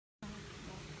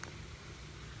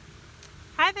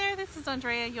Hi there, this is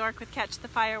Andrea York with Catch the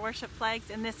Fire Worship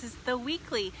Flags, and this is the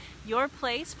weekly, your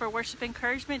place for worship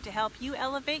encouragement to help you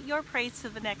elevate your praise to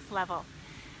the next level.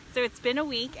 So it's been a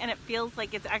week and it feels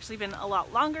like it's actually been a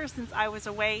lot longer since I was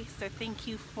away, so thank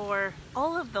you for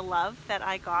all of the love that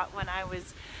I got when I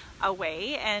was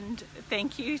away, and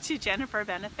thank you to Jennifer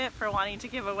Benefit for wanting to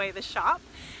give away the shop.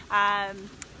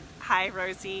 Hi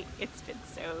Rosie, it's been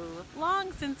so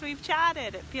long since we've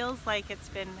chatted. It feels like it's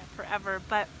been forever,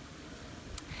 but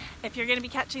if you're going to be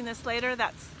catching this later,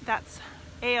 that's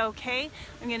a-okay.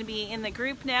 I'm going to be in the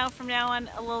group now from now on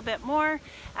a little bit more.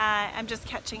 I'm just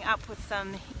catching up with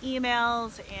some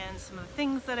emails and some of the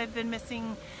things that I've been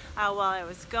missing while I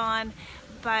was gone.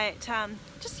 But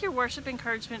just your worship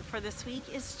encouragement for this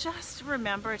week is just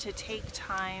remember to take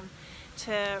time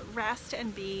to rest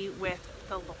and be with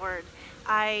the Lord.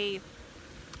 I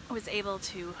was able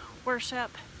to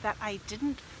worship that I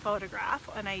didn't photograph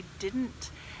and I didn't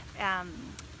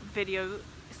video,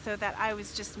 so that I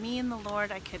was just me and the Lord.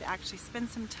 I could actually spend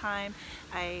some time.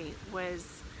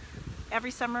 Every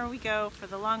summer we go for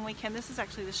the long weekend. This is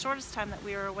actually the shortest time that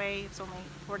we were away. It was only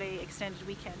a 4-day extended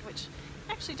weekend, which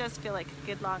actually does feel like a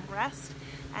good long rest.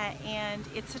 And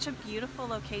it's such a beautiful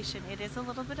location. It is a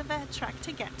little bit of a trek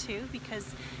to get to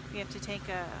because we have to take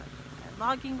a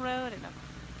logging road and a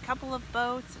couple of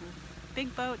boats, and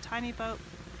big boat, tiny boat,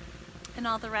 and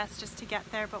all the rest just to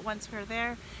get there. But once we're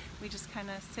there, we just kind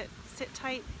of sit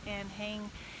tight and hang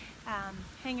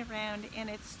around, and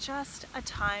it's just a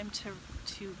time to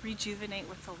rejuvenate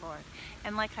with the Lord.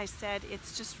 And like I said,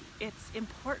 it's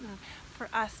important for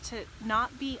us to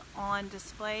not be on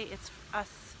display. It's for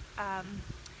us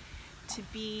to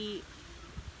be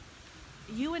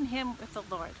you and Him with the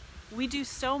Lord. We do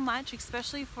so much,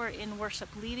 especially if we're in worship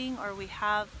leading, or we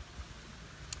have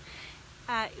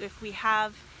if we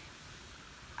have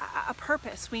a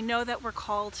purpose. We know that we're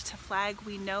called to flag.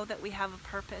 We know that we have a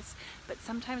purpose, but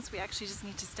sometimes we actually just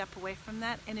need to step away from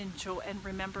that and enjoy and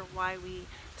remember why we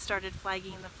started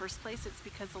flagging in the first place. It's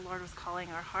because the Lord was calling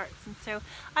our hearts. And so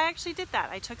I actually did that.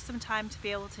 I took some time to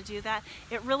be able to do that.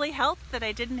 It really helped that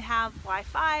I didn't have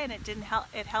Wi-Fi, and it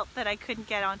helped that I couldn't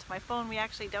get onto my phone. We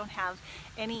actually don't have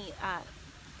any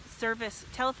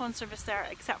telephone service there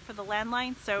except for the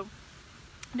landline, so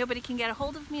nobody can get a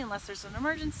hold of me unless there's an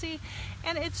emergency,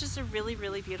 and it's just a really,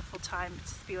 really beautiful time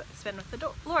to spend with the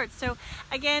Lord. So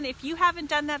again, if you haven't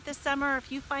done that this summer,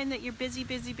 if you find that you're busy,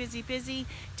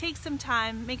 take some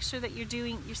time, make sure that you're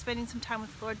spending some time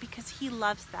with the Lord, because He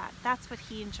loves that. That's what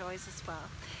He enjoys as well.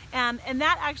 And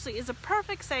that actually is a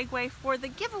perfect segue for the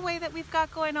giveaway that we've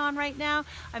got going on right now.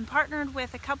 I'm partnered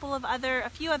with a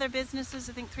few other businesses,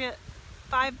 I think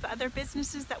 5 other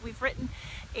businesses, that we've written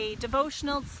a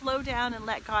devotional, Slow Down and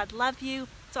Let God Love You.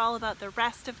 It's all about the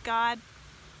rest of God.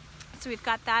 So we've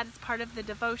got that as part of the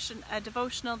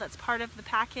devotional that's part of the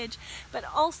package, but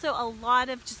also a lot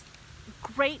of just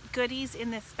great goodies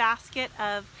in this basket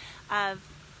of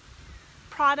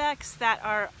products that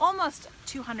are almost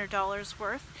 $200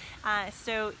 worth.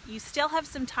 So you still have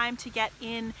some time to get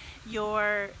in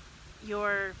your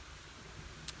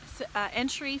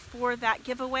entry for that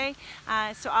giveaway.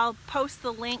 So I'll post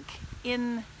the link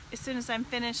in as soon as I'm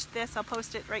finished this. I'll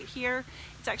post it right here.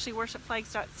 It's actually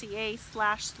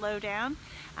worshipflags.ca/slowdown,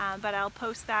 but I'll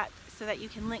post that so that you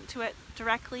can link to it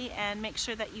directly and make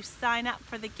sure that you sign up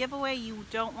for the giveaway. You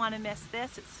don't want to miss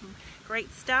this. It's some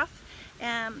great stuff.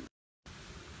 Hey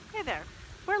there.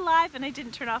 We're live, and I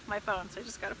didn't turn off my phone, so I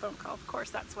just got a phone call. Of course,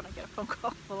 that's when I get a phone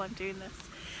call while I'm doing this.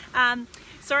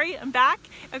 Sorry, I'm back.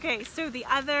 Okay, so the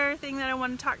other thing that I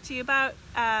want to talk to you about,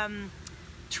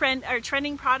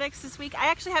 trending products this week. I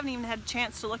actually haven't even had a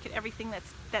chance to look at everything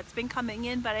that's been coming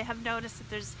in, but I have noticed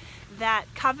that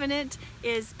Covenant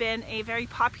has been a very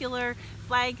popular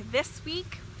flag this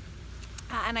week.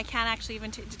 And I can't actually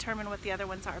even determine what the other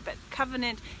ones are, but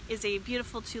Covenant is a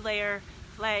beautiful 2-layer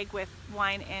flag with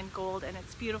wine and gold, and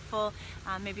it's beautiful.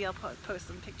 Maybe I'll post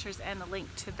some pictures and a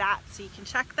link to that so you can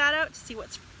check that out to see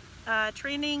what's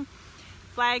training.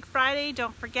 Flag Friday,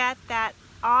 don't forget that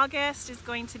August is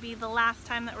going to be the last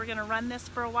time that we're going to run this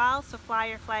for a while, so fly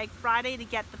your Flag Friday to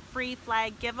get the free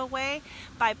flag giveaway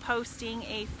by posting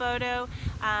a photo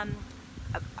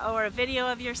or a video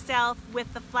of yourself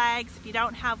with the flags. If you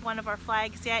don't have one of our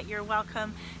flags yet, you're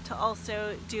welcome to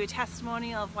also do a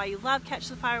testimonial of why you love Catch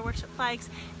the Fire Worship Flags.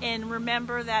 And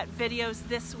remember that videos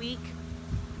this week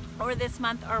or this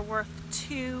month are worth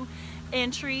 2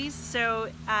 entries,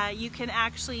 so you can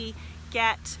actually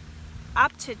get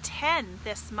up to 10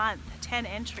 this month, 10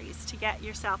 entries to get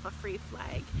yourself a free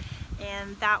flag.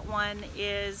 And that one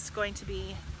is going to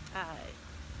be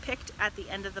picked at the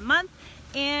end of the month.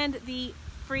 And the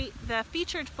the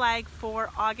featured flag for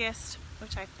August,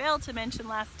 which I failed to mention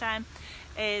last time,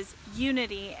 is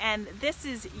unity, and this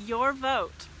is your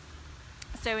vote.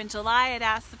 So in July, I'd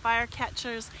asked the fire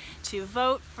catchers to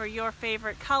vote for your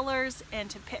favorite colors and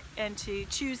to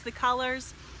choose the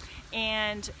colors.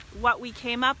 And what we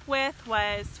came up with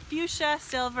was fuchsia,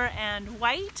 silver, and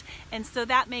white, and so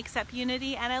that makes up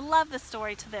unity. And I love the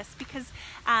story to this because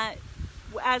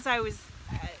as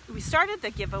we started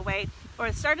the giveaway,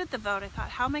 or started the vote, I thought,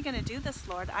 how am I going to do this,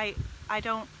 Lord? I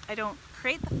don't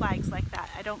create the flags like that.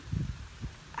 I don't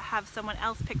have someone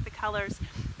else pick the colors.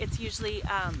 It's usually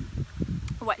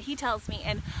what he tells me.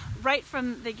 And right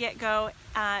from the get-go,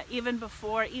 even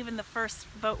before even the first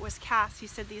vote was cast, he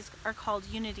said these are called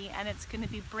unity, and it's going to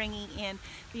be bringing in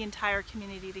the entire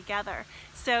community together.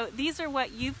 So these are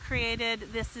what you've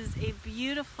created. This is a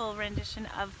beautiful rendition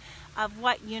of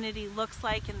what unity looks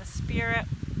like in the spirit.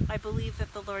 I believe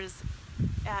that the Lord is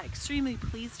extremely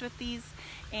pleased with these,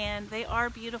 and they are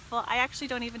beautiful. I actually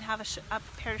don't even have a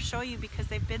pair to show you because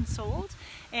they've been sold,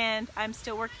 and I'm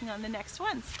still working on the next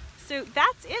ones. So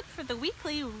that's it for the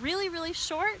weekly, really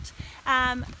short.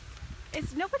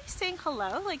 Is nobody saying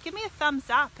hello? Like, give me a thumbs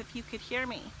up if you could hear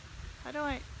me. How do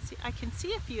I see? I can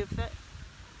see a few of the,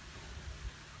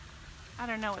 I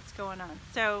don't know what's going on.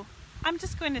 So I'm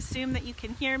just going to assume that you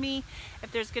can hear me.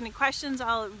 If there's any questions,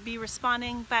 I'll be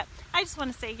responding. But I just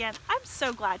want to say again, I'm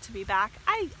so glad to be back.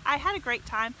 I had a great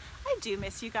time. I do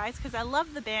miss you guys because I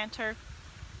love the banter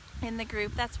in the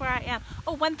group. That's where I am.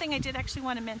 Oh, one thing I did actually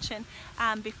want to mention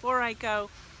before I go.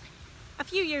 A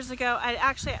few years ago, I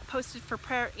actually posted for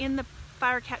prayer in the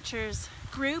Firecatchers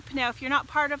group. Now, if you're not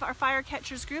part of our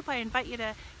Firecatchers group, I invite you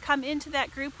to come into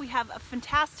that group. We have a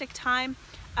fantastic time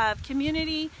of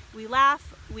community. We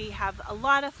laugh, we have a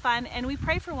lot of fun, and we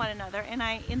pray for one another. And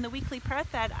in the weekly prayer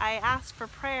thread, I asked for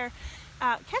prayer.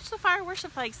 Catch the Fire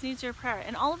Worship Flags needs your prayer.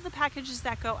 And all of the packages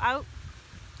that go out,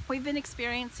 we've been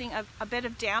experiencing a bit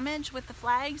of damage with the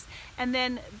flags, and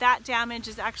then that damage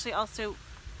is actually also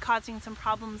causing some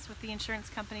problems with the insurance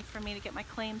company for me to get my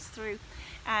claims through.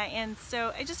 And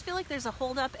so I just feel like there's a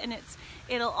holdup, and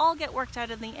it'll all get worked out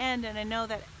in the end, and I know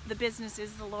that the business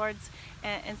is the Lord's,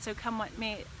 and so come what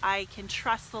may, I can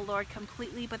trust the Lord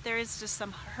completely, but there is just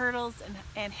some hurdles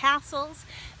and hassles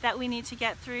that we need to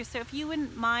get through. So if you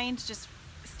wouldn't mind just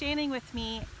standing with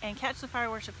me and Catch the Fire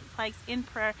Worship Flags in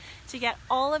prayer to get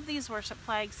all of these worship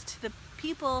flags to the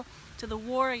people, to the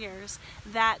warriors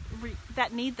that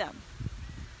need them.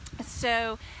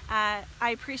 So I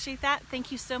appreciate that.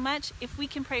 Thank you so much. If we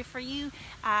can pray for you,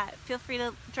 feel free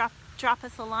to drop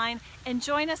us a line and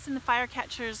join us in the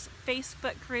Firecatchers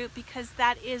Facebook group, because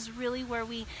that is really where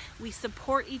we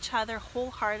support each other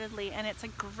wholeheartedly, and it's a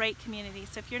great community.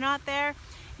 So if you're not there,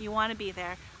 you want to be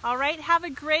there. All right, have a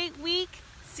great week.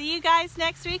 See you guys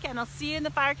next week, and I'll see you in the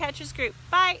Firecatchers group.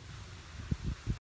 Bye.